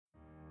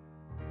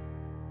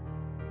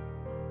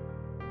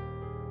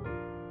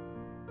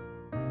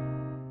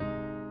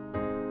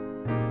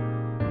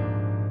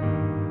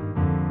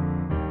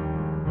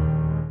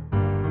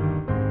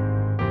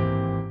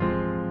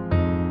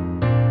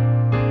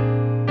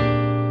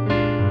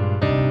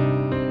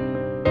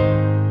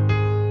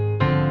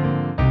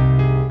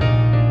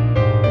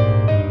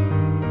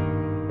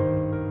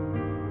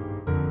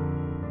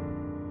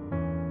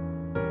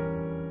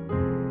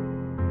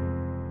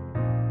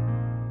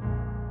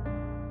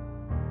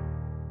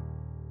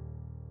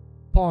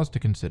Pause to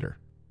Consider,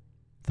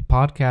 the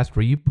podcast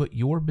where you put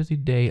your busy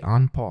day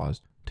on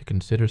pause to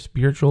consider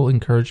spiritual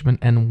encouragement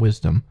and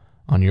wisdom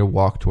on your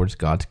walk towards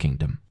God's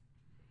kingdom.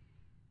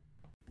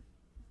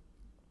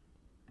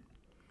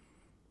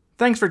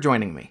 Thanks for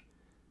joining me.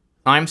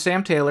 I'm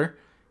Sam Taylor,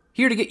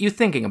 here to get you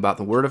thinking about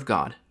the Word of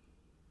God.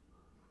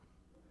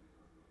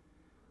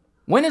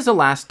 When is the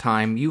last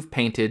time you've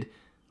painted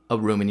a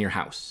room in your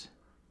house?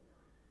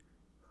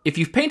 If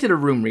you've painted a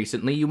room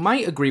recently, you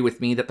might agree with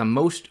me that the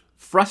most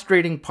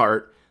frustrating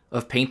part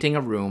of painting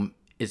a room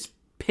is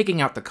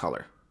picking out the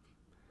color.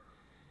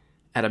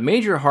 At a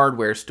major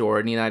hardware store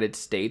in the United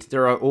States,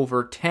 there are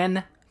over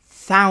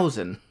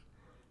 10,000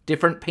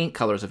 different paint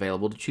colors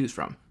available to choose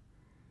from.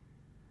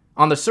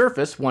 On the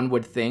surface, one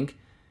would think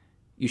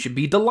you should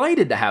be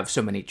delighted to have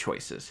so many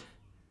choices.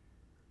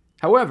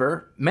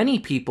 However, many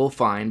people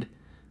find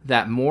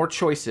that more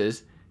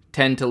choices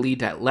tend to lead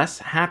to less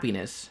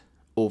happiness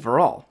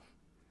overall.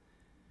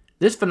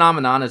 This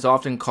phenomenon is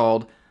often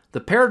called the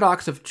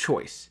paradox of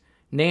choice,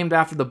 named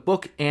after the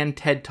book and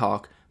TED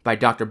Talk by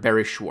Dr.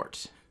 Barry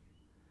Schwartz.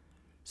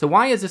 So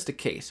why is this the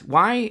case?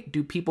 Why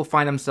do people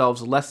find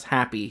themselves less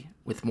happy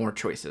with more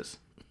choices?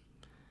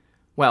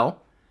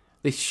 Well,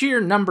 the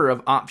sheer number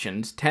of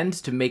options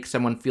tends to make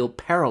someone feel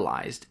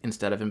paralyzed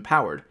instead of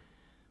empowered,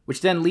 which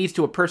then leads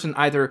to a person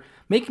either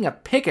making a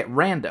pick at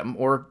random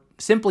or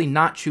simply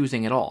not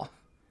choosing at all.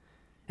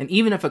 And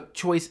even if a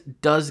choice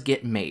does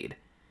get made,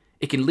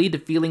 it can lead to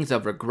feelings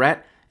of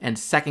regret and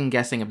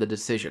second-guessing of the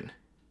decision.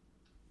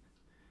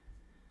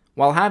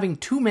 While having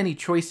too many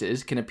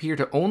choices can appear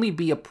to only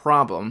be a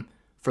problem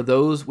for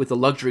those with the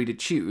luxury to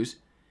choose,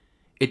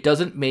 it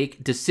doesn't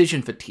make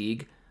decision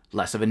fatigue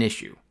less of an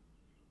issue.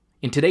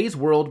 In today's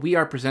world, we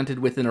are presented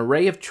with an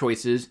array of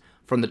choices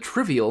from the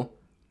trivial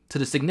to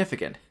the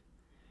significant.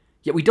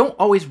 Yet we don't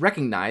always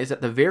recognize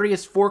that the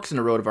various forks in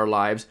the road of our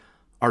lives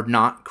are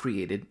not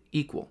created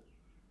equal.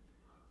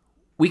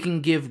 We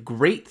can give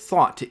great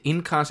thought to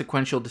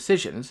inconsequential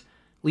decisions,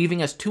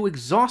 leaving us too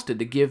exhausted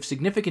to give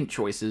significant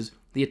choices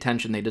the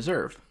attention they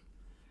deserve.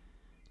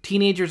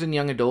 Teenagers and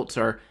young adults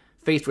are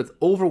faced with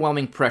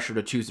overwhelming pressure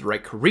to choose the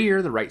right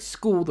career, the right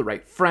school, the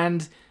right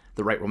friends,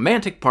 the right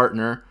romantic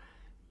partner.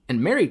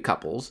 And married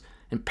couples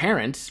and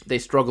parents, they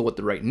struggle with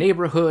the right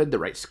neighborhood, the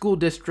right school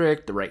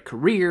district, the right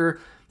career,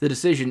 the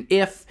decision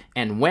if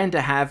and when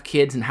to have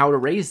kids and how to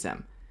raise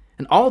them.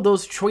 And all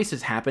those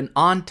choices happen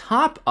on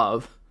top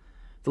of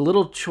the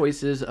little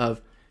choices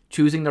of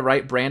choosing the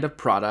right brand of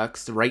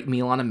products, the right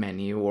meal on a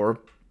menu, or,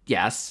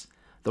 yes,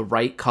 the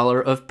right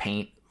color of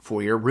paint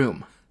for your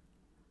room.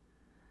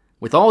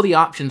 With all the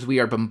options we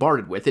are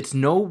bombarded with, it's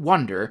no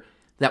wonder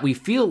that we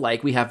feel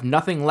like we have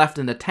nothing left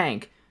in the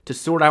tank to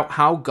sort out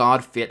how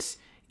God fits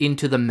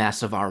into the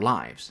mess of our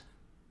lives.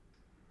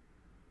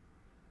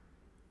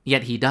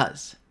 Yet He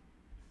does.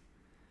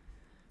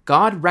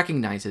 God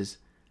recognizes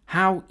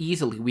how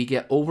easily we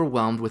get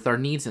overwhelmed with our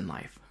needs in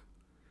life.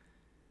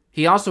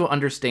 He also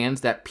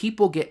understands that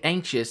people get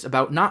anxious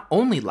about not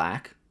only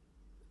lack,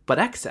 but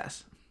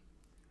excess.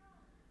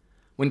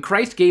 When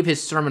Christ gave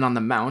His Sermon on the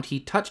Mount, He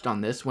touched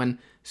on this when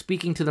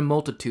speaking to the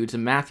multitudes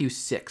in Matthew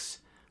 6,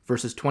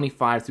 verses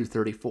 25 through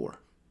 34.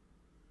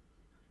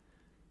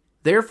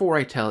 Therefore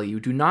I tell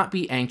you, do not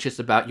be anxious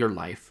about your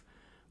life,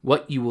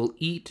 what you will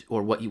eat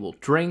or what you will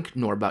drink,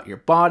 nor about your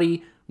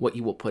body, what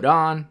you will put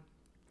on.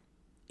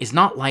 Is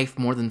not life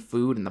more than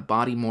food and the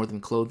body more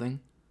than clothing?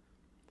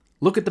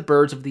 Look at the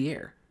birds of the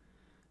air.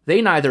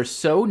 They neither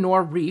sow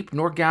nor reap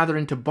nor gather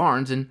into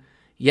barns, and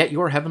yet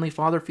your heavenly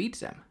Father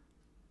feeds them.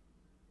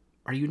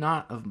 Are you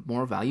not of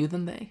more value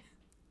than they?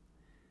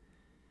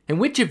 And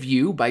which of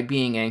you, by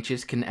being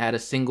anxious, can add a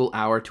single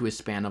hour to his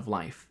span of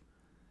life?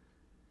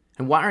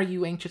 And why are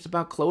you anxious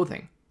about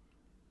clothing?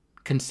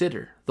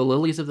 Consider the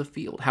lilies of the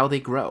field, how they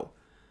grow.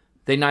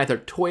 They neither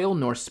toil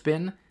nor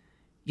spin.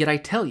 Yet I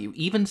tell you,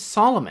 even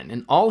Solomon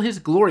in all his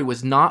glory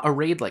was not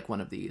arrayed like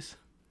one of these.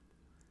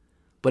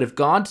 But if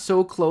God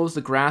so clothes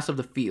the grass of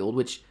the field,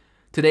 which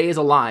today is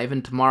alive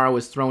and tomorrow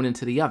is thrown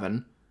into the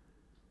oven,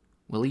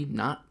 will He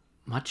not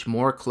much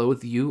more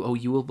clothe you, O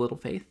you of little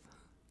faith?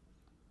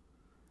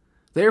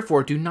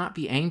 Therefore do not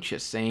be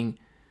anxious, saying,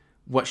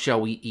 what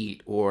shall we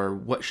eat, or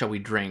what shall we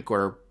drink,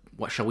 or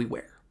what shall we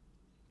wear?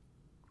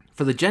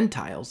 For the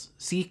Gentiles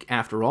seek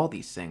after all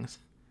these things,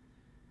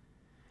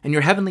 and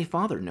your heavenly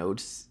Father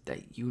knows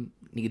that you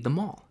need them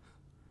all.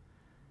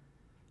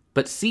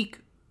 But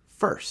seek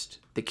first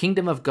the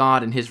kingdom of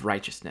God and His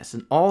righteousness,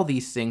 and all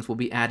these things will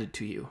be added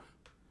to you.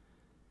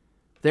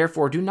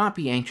 Therefore do not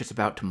be anxious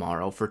about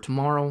tomorrow, for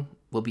tomorrow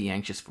will be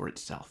anxious for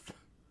itself.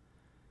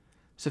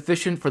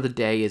 Sufficient for the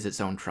day is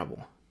its own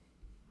trouble.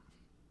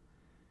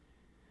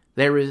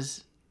 There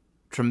is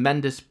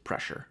tremendous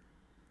pressure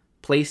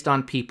placed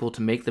on people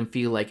to make them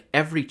feel like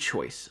every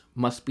choice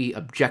must be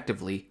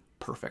objectively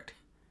perfect.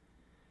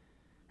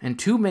 And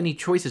too many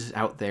choices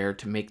out there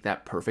to make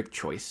that perfect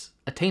choice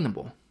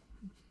attainable.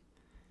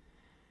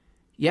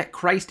 Yet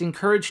Christ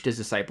encouraged His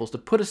disciples to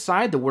put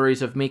aside the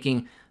worries of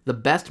making the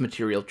best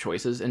material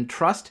choices and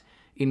trust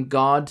in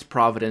God's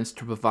providence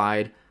to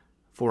provide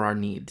for our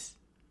needs.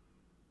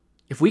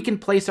 If we can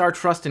place our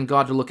trust in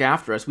God to look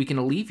after us, we can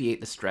alleviate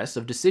the stress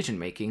of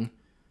decision-making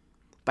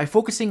by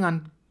focusing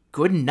on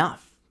good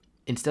enough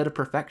instead of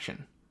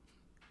perfection.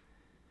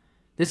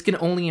 This can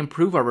only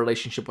improve our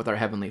relationship with our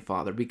Heavenly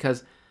Father,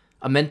 because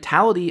a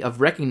mentality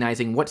of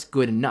recognizing what's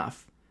good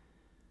enough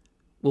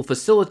will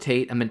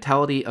facilitate a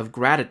mentality of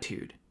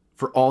gratitude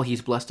for all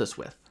He's blessed us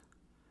with.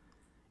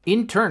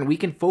 In turn, we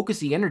can focus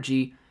the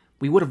energy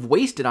we would have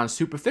wasted on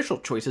superficial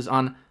choices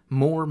on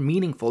more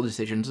meaningful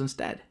decisions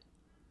instead.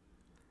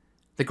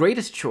 The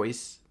greatest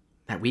choice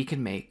that we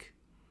can make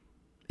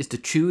is to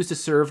choose to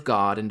serve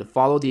God and to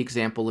follow the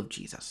example of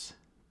Jesus.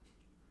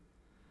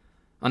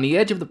 On the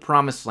edge of the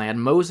Promised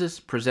Land, Moses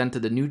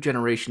presented the new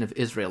generation of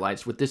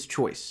Israelites with this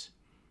choice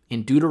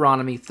in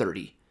Deuteronomy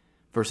 30,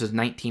 verses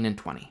 19 and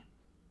 20.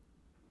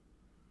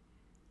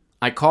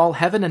 I call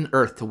heaven and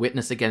earth to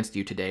witness against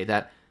you today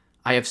that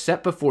I have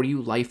set before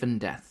you life and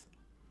death,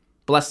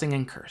 blessing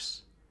and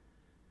curse.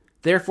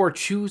 Therefore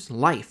choose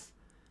life,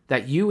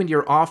 that you and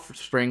your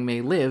offspring may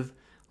live,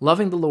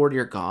 loving the Lord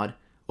your God,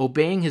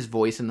 obeying His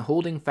voice and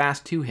holding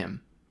fast to Him.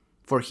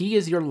 For He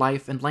is your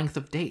life and length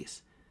of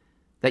days,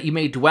 that you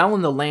may dwell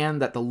in the land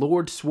that the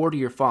Lord swore to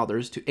your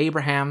fathers, to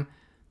Abraham,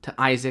 to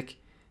Isaac,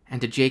 and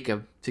to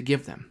Jacob, to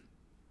give them.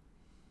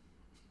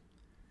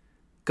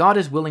 God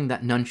is willing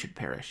that none should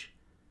perish,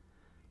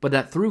 but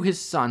that through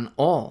His Son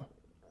all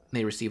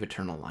may receive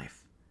eternal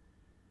life.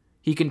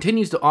 He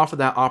continues to offer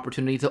that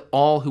opportunity to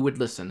all who would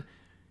listen,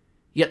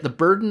 yet the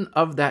burden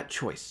of that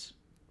choice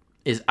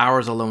is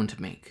ours alone to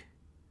make.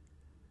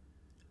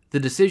 The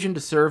decision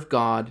to serve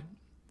God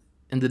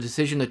and the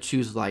decision to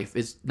choose life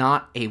is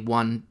not a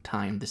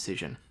one-time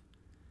decision.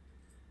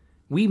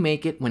 We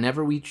make it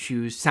whenever we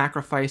choose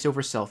sacrifice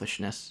over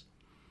selfishness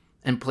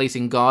and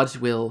placing God's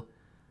will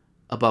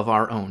above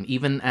our own,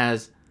 even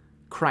as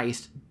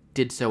Christ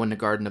did so in the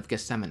Garden of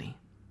Gethsemane.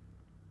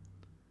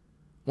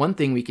 One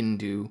thing we can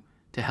do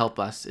to help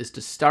us is to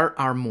start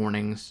our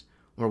mornings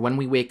or when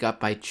we wake up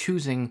by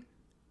choosing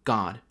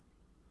God.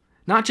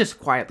 Not just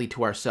quietly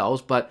to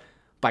ourselves, but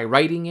by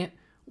writing it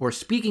or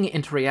speaking it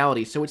into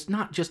reality so it's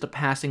not just a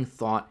passing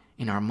thought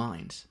in our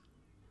minds.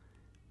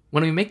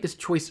 When we make this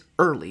choice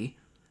early,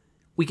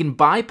 we can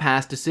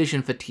bypass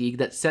decision fatigue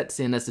that sets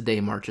in as the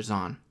day marches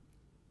on.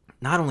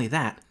 Not only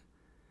that,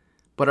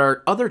 but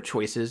our other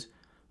choices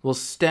will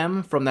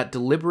stem from that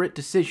deliberate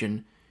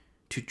decision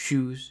to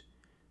choose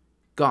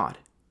God.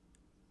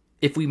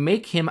 If we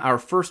make Him our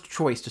first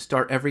choice to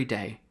start every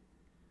day,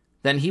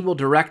 then He will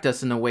direct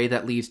us in a way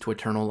that leads to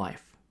eternal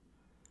life.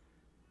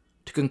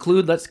 To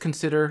conclude, let's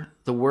consider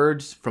the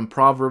words from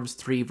Proverbs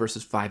 3,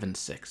 verses 5 and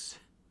 6.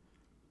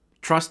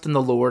 Trust in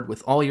the Lord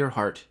with all your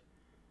heart,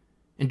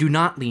 and do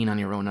not lean on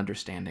your own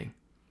understanding.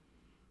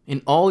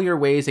 In all your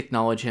ways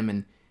acknowledge Him,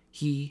 and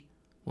He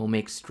will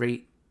make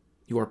straight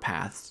your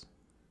paths.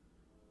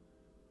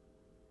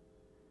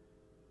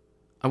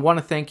 I want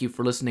to thank you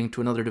for listening to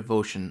another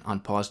devotion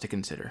on Pause to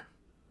Consider.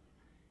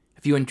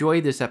 If you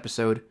enjoyed this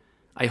episode,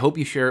 I hope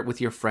you share it with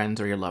your friends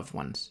or your loved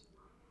ones.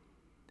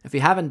 If you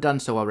haven't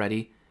done so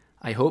already,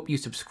 I hope you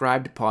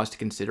subscribe to Pause to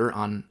Consider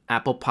on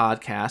Apple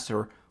Podcasts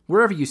or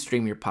wherever you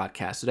stream your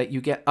podcast so that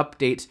you get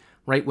updates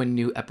right when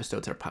new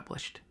episodes are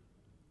published.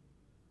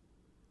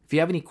 If you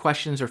have any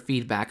questions or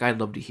feedback, I'd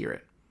love to hear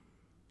it.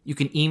 You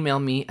can email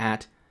me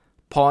at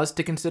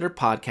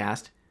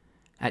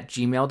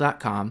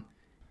pausetoconsiderpodcast@gmail.com,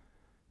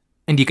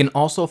 and you can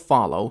also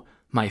follow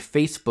my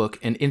Facebook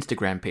and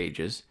Instagram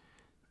pages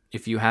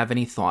if you have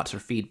any thoughts or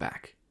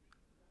feedback.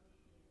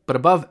 But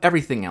above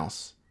everything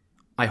else,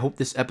 I hope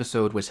this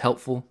episode was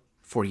helpful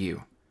for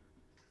you,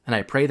 and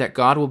I pray that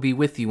God will be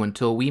with you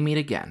until we meet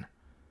again,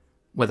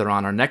 whether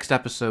on our next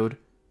episode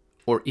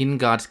or in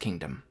God's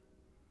kingdom.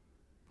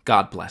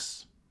 God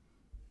bless.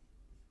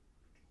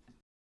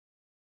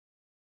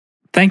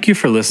 Thank you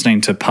for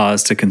listening to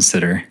Pause to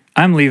Consider.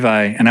 I'm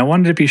Levi, and I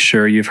wanted to be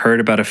sure you've heard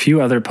about a few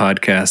other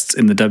podcasts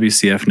in the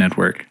WCF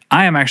network.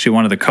 I am actually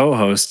one of the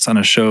co-hosts on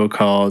a show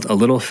called A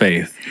Little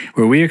Faith,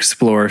 where we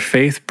explore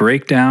faith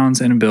breakdowns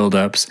and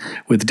build-ups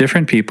with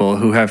different people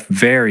who have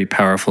very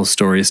powerful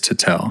stories to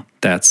tell.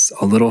 That's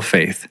A Little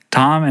Faith.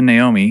 Tom and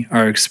Naomi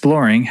are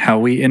exploring how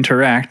we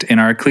interact in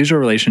our ecclesial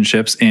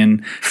relationships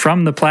in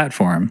From the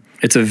Platform.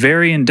 It's a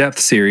very in-depth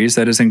series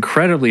that is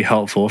incredibly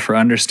helpful for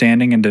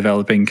understanding and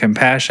developing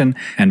compassion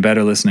and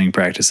better listening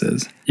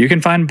practices. You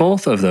can find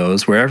both of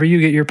those wherever you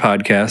get your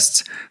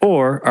podcasts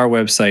or our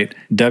website,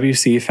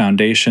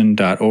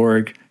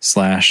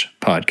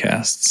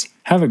 wcfoundation.org/podcasts.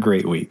 Have a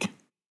great week.